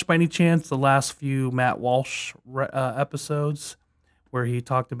watch, by any chance, the last few Matt Walsh episodes where he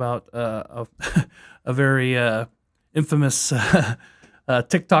talked about a very infamous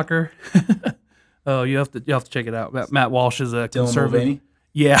TikToker? Oh, you have to check it out. Matt Walsh is a conservative.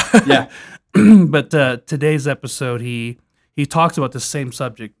 Yeah. But today's episode, he talks about the same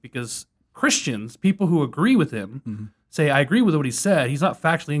subject because Christians, people who agree with him, say, I agree with what he said. He's not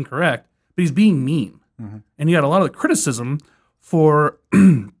factually incorrect, but he's being mean. And he got a lot of criticism for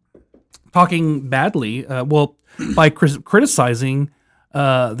talking badly, by criticizing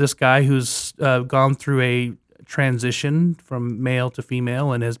this guy who's gone through a transition from male to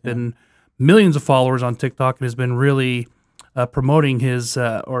female and has been millions of followers on TikTok and has been really promoting his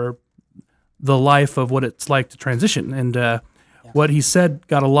or the life of what it's like to transition. And what he said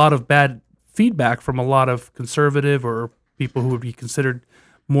got a lot of bad feedback from a lot of conservative or people who would be considered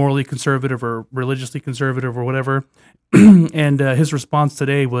morally conservative or religiously conservative or whatever. And his response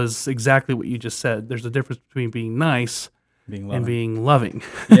today was exactly what you just said. There's a difference between being nice and being loving.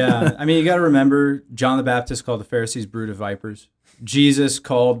 Yeah. I mean, you got to remember, John the Baptist called the Pharisees brood of vipers. Jesus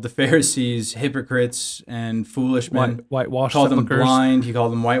called the Pharisees hypocrites and foolish men. Whitewashed called sepulchres. them blind. He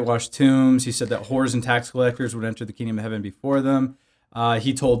called them whitewashed tombs. He said that whores and tax collectors would enter the kingdom of heaven before them.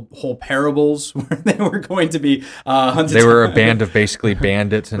 He told whole parables where they were going to be hunted. They were a band of basically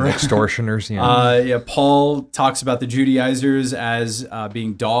bandits and extortioners. Paul talks about the Judaizers as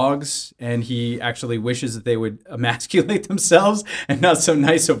being dogs, and he actually wishes that they would emasculate themselves and not so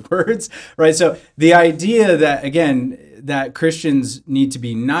nice of words, right? So the idea that, again, that Christians need to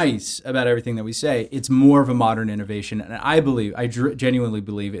be nice about everything that we say, it's more of a modern innovation. And I genuinely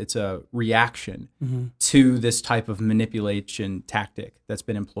believe it's a reaction to this type of manipulation tactic that's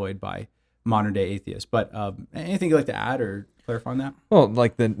been employed by modern day atheists. But anything you'd like to add or clarify on that? Well,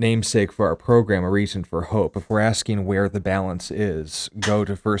 like the namesake for our program, A Reason for Hope, if we're asking where the balance is, go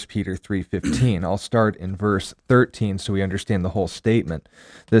to 1 Peter 3:15. I'll start in verse 13 so we understand the whole statement.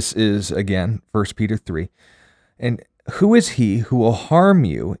 This is, again, 1 Peter 3. And who is he who will harm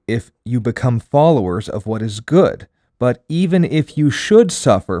you if you become followers of what is good? But even if you should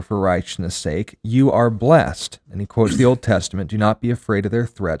suffer for righteousness' sake, you are blessed. And he quotes the Old Testament, do not be afraid of their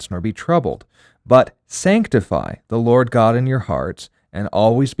threats, nor be troubled. But sanctify the Lord God in your hearts, and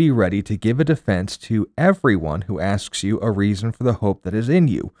always be ready to give a defense to everyone who asks you a reason for the hope that is in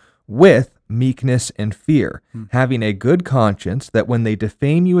you, with meekness and fear, having a good conscience, that when they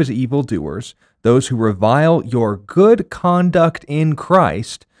defame you as evildoers, those who revile your good conduct in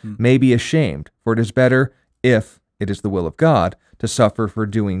Christ may be ashamed. For it is better, if it is the will of God, to suffer for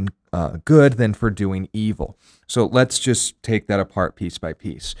doing good than for doing evil. So let's just take that apart piece by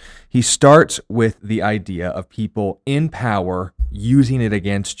piece. He starts with the idea of people in power using it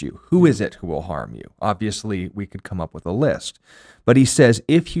against you. Who is it who will harm you? Obviously, we could come up with a list. But he says,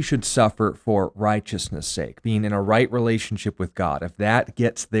 if you should suffer for righteousness' sake, being in a right relationship with God, if that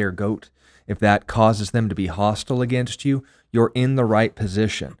gets their goat, if that causes them to be hostile against you, you're in the right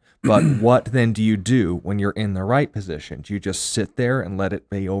position. But what then do you do when you're in the right position? Do you just sit there and let it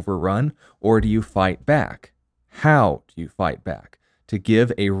be overrun, or do you fight back? How do you fight back? To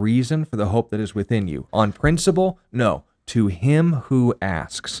give a reason for the hope that is within you. On principle? No. To him who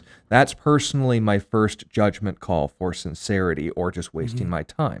asks. That's personally my first judgment call for sincerity or just wasting my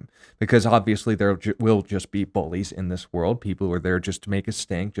time. Because obviously there will just be bullies in this world, people who are there just to make a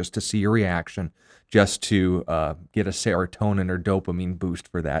stink, just to see your reaction, just to get a serotonin or dopamine boost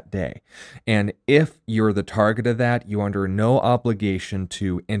for that day. And if you're the target of that, you're under no obligation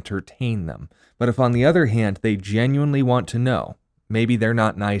to entertain them. But if on the other hand, they genuinely want to know, maybe they're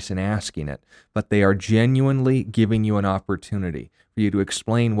not nice in asking it, but they are genuinely giving you an opportunity for you to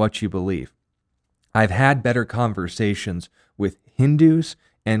explain what you believe. I've had better conversations with Hindus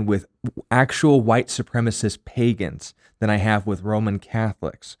and with actual white supremacist pagans than I have with Roman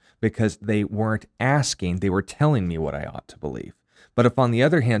Catholics, because they weren't asking, they were telling me what I ought to believe. But if on the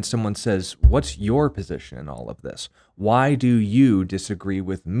other hand, someone says, what's your position in all of this? Why do you disagree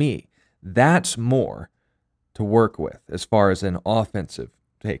with me? That's more to work with as far as an offensive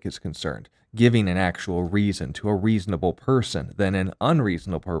take is concerned, giving an actual reason to a reasonable person than an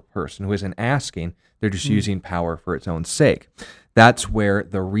unreasonable person who isn't asking, they're just using power for its own sake. That's where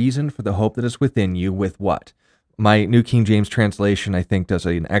the reason for the hope that is within you with what? My New King James translation, I think, does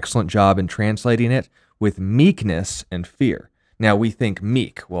an excellent job in translating it with meekness and fear. Now, we think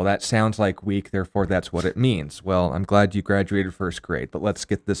meek. Well, that sounds like weak, therefore that's what it means. Well, I'm glad you graduated first grade, but let's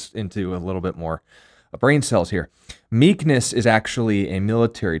get this into a little bit more brain cells here. Meekness is actually a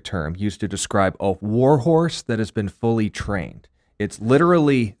military term used to describe a war horse that has been fully trained. It's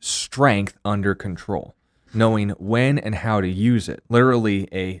literally strength under control, knowing when and how to use it. Literally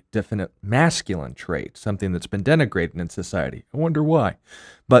a definite masculine trait, something that's been denigrated in society. I wonder why.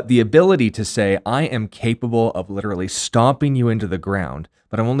 But the ability to say, I am capable of literally stomping you into the ground,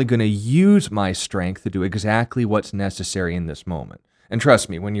 but I'm only going to use my strength to do exactly what's necessary in this moment. And trust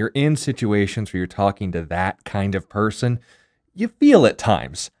me, when you're in situations where you're talking to that kind of person, you feel at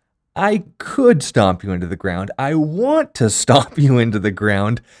times, I could stomp you into the ground. I want to stomp you into the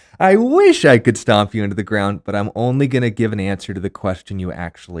ground. I wish I could stomp you into the ground, but I'm only going to give an answer to the question you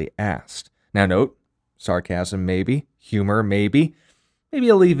actually asked. Now note, sarcasm maybe, humor maybe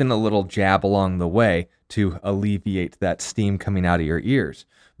I'll even a little jab along the way to alleviate that steam coming out of your ears.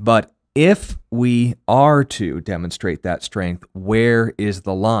 But if we are to demonstrate that strength, where is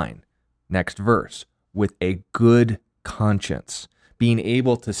the line? Next verse, with a good conscience. Being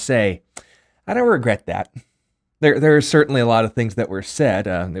able to say, I don't regret that. There are certainly a lot of things that were said.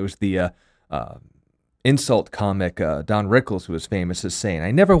 There was the insult comic Don Rickles, who was famous as saying,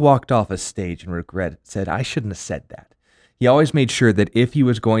 I never walked off a stage and said, I shouldn't have said that. He always made sure that if he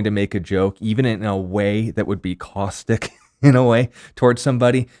was going to make a joke, even in a way that would be caustic in a way towards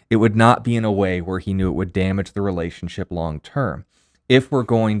somebody, it would not be in a way where he knew it would damage the relationship long term. If we're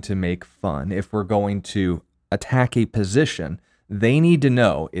going to make fun, if we're going to attack a position, they need to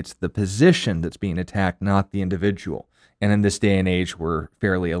know it's the position that's being attacked, not the individual. And in this day and age, we're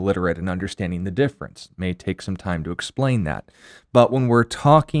fairly illiterate in understanding the difference. It may take some time to explain that. But when we're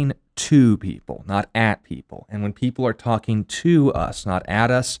talking to people, not at people, and when people are talking to us, not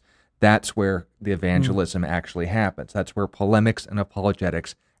at us, that's where the evangelism actually happens. That's where polemics and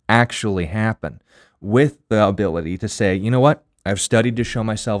apologetics actually happen, with the ability to say, you know what? I've studied to show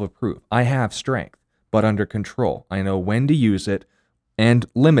myself approved. I have strength, but under control. I know when to use it, and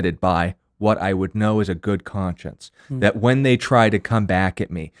limited by what I would know is a good conscience. That when they try to come back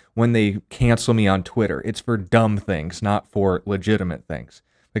at me, when they cancel me on Twitter, it's for dumb things, not for legitimate things.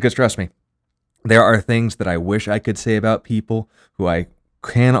 Because trust me, there are things that I wish I could say about people who I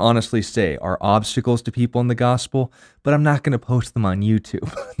can honestly say are obstacles to people in the gospel, but I'm not going to post them on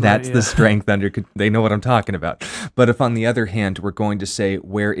YouTube. That's the strength they know what I'm talking about. But if on the other hand, we're going to say,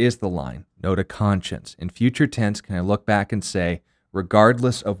 where is the line? Note a conscience. In future tense, can I look back and say,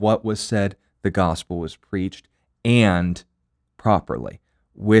 regardless of what was said, the gospel was preached, and properly,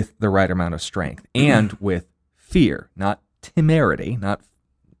 with the right amount of strength, and with fear, not temerity, not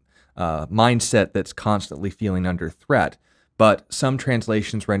mindset that's constantly feeling under threat, but some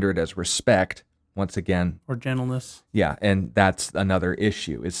translations render it as respect, once again. Or gentleness. Yeah, and that's another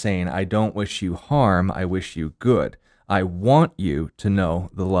issue, is saying, I don't wish you harm, I wish you good. I want you to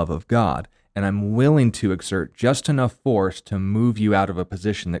know the love of God, and I'm willing to exert just enough force to move you out of a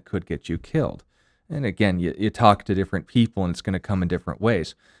position that could get you killed. And again, you talk to different people, and it's going to come in different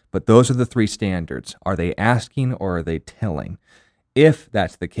ways. But those are the three standards. Are they asking or are they telling? If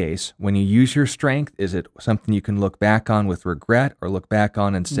that's the case, when you use your strength, is it something you can look back on with regret, or look back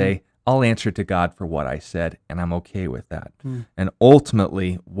on and say, I'll answer to God for what I said, and I'm okay with that? And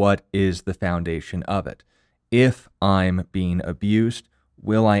ultimately, what is the foundation of it? If I'm being abused,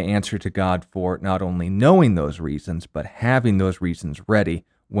 will I answer to God for not only knowing those reasons, but having those reasons ready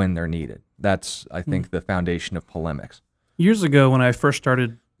when they're needed? That's, I think, the foundation of polemics. Years ago, when I first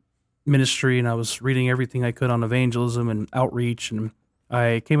started ministry and I was reading everything I could on evangelism and outreach, and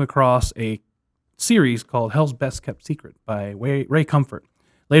I came across a series called Hell's Best Kept Secret by Ray Comfort.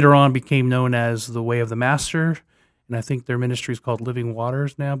 Later on became known as The Way of the Master, and I think their ministry is called Living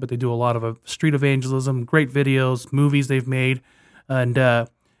Waters now, but they do a lot of street evangelism, great videos, movies they've made. And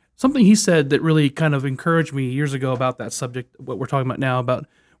something he said that really kind of encouraged me years ago about that subject, what we're talking about now, about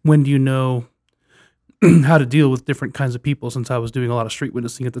when do you know how to deal with different kinds of people, since I was doing a lot of street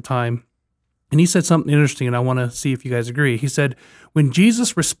witnessing at the time. And he said something interesting, and I want to see if you guys agree. He said, when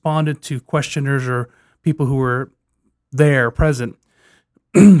Jesus responded to questioners or people who were there, present,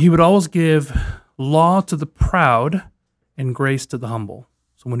 he would always give law to the proud and grace to the humble.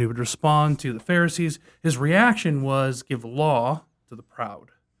 So when he would respond to the Pharisees, his reaction was give law to the proud.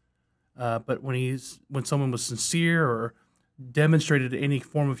 But when someone was sincere or demonstrated any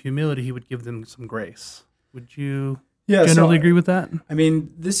form of humility, he would give them some grace. Would you generally agree with that? I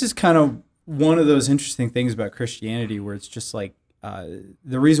mean, this is kind of one of those interesting things about Christianity, where it's just like,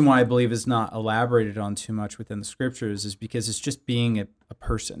 the reason why I believe it's not elaborated on too much within the scriptures is because it's just being a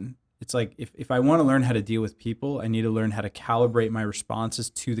person. It's like, if I want to learn how to deal with people, I need to learn how to calibrate my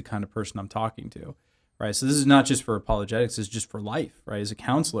responses to the kind of person I'm talking to, right? So this is not just for apologetics, it's just for life, right? As a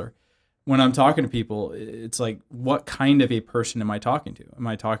counselor, when I'm talking to people, it's like, what kind of a person am I talking to? Am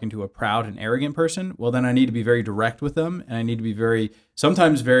I talking to a proud and arrogant person? Well, then I need to be very direct with them, and I need to be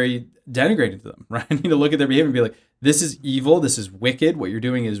sometimes very denigrating to them, right? I need to look at their behavior and be like, this is evil, this is wicked, what you're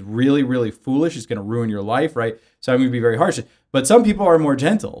doing is really, really foolish, it's going to ruin your life, right? So I'm going to be very harsh. But some people are more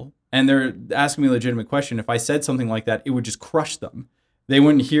gentle, and they're asking me a legitimate question. If I said something like that, it would just crush them. They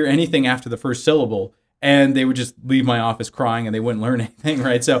wouldn't hear anything after the first syllable, and they would just leave my office crying, and they wouldn't learn anything,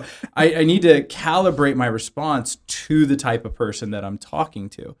 right? So I need to calibrate my response to the type of person that I'm talking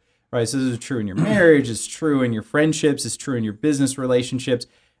to, right? So this is true in your marriage, it's true in your friendships, it's true in your business relationships.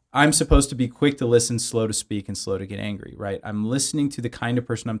 I'm supposed to be quick to listen, slow to speak, and slow to get angry, right? I'm listening to the kind of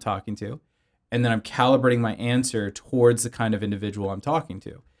person I'm talking to, and then I'm calibrating my answer towards the kind of individual I'm talking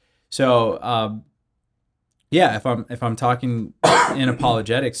to. So, yeah, if I'm talking in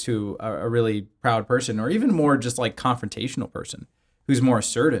apologetics to a really proud person, or even more just like confrontational person who's more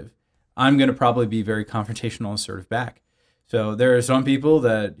assertive, I'm going to probably be very confrontational and assertive back. So there are some people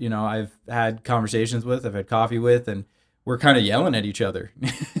that, I've had conversations with, I've had coffee with, and we're kind of yelling at each other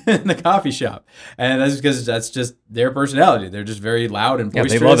in the coffee shop. And that's because that's just their personality. They're just very loud and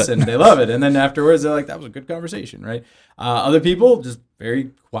boisterous, and they love it. And then afterwards, they're like, that was a good conversation, right? Other people, just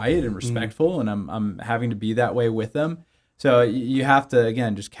very quiet and respectful, and I'm having to be that way with them. So you have to,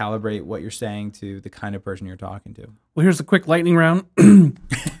 again, just calibrate what you're saying to the kind of person you're talking to. Well, here's a quick lightning round.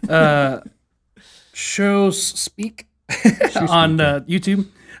 Shows Speak on YouTube.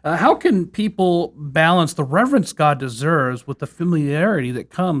 How can people balance the reverence God deserves with the familiarity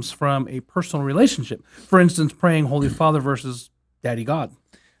that comes from a personal relationship? For instance, praying Holy Father versus Daddy God.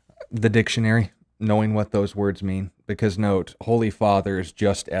 The dictionary, knowing what those words mean. Because note, Holy Father is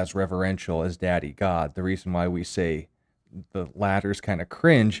just as reverential as Daddy God. The reason why we say the latter's kind of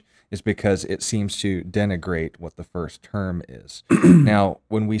cringe is because it seems to denigrate what the first term is. Now,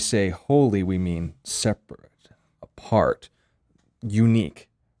 when we say holy, we mean separate, apart, unique,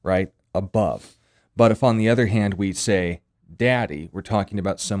 right? Above. But if on the other hand we say daddy, we're talking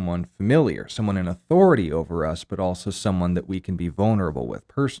about someone familiar, someone in authority over us, but also someone that we can be vulnerable with,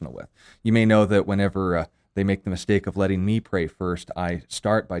 personal with. You may know that whenever they make the mistake of letting me pray first, I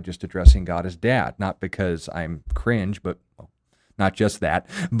start by just addressing God as dad, not because I'm cringe, but not just that,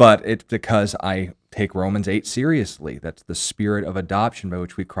 but it's because I take Romans 8 seriously. That's the spirit of adoption by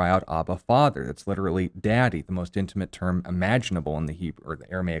which we cry out, Abba, Father. That's literally daddy, the most intimate term imaginable in the Hebrew or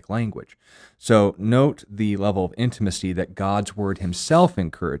the Aramaic language. So note the level of intimacy that God's word himself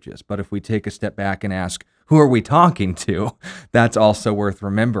encourages. But if we take a step back and ask, who are we talking to? That's also worth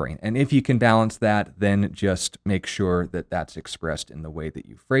remembering. And if you can balance that, then just make sure that that's expressed in the way that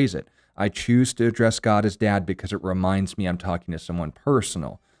you phrase it. I choose to address God as dad because it reminds me I'm talking to someone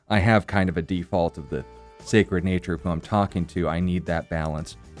personal. I have kind of a default of the sacred nature of who I'm talking to. I need that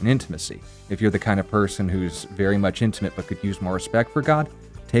balance and intimacy. If you're the kind of person who's very much intimate but could use more respect for God,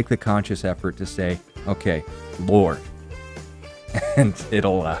 take the conscious effort to say, okay, Lord. And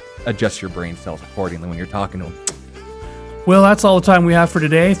it'll adjust your brain cells accordingly when you're talking to him. Well, that's all the time we have for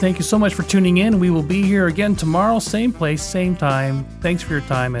today. Thank you so much for tuning in. We will be here again tomorrow, same place, same time. Thanks for your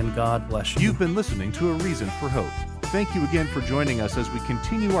time, and God bless you. You've been listening to A Reason for Hope. Thank you again for joining us as we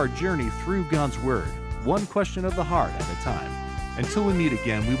continue our journey through God's Word, one question of the heart at a time. Until we meet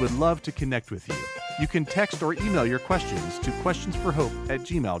again, we would love to connect with you. You can text or email your questions to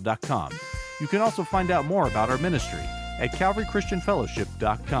questionsforhope@gmail.com. You can also find out more about our ministry at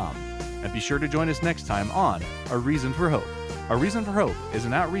calvarychristianfellowship.com. And be sure to join us next time on A Reason for Hope. A Reason for Hope is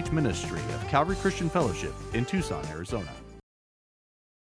an outreach ministry of Calvary Christian Fellowship in Tucson, Arizona.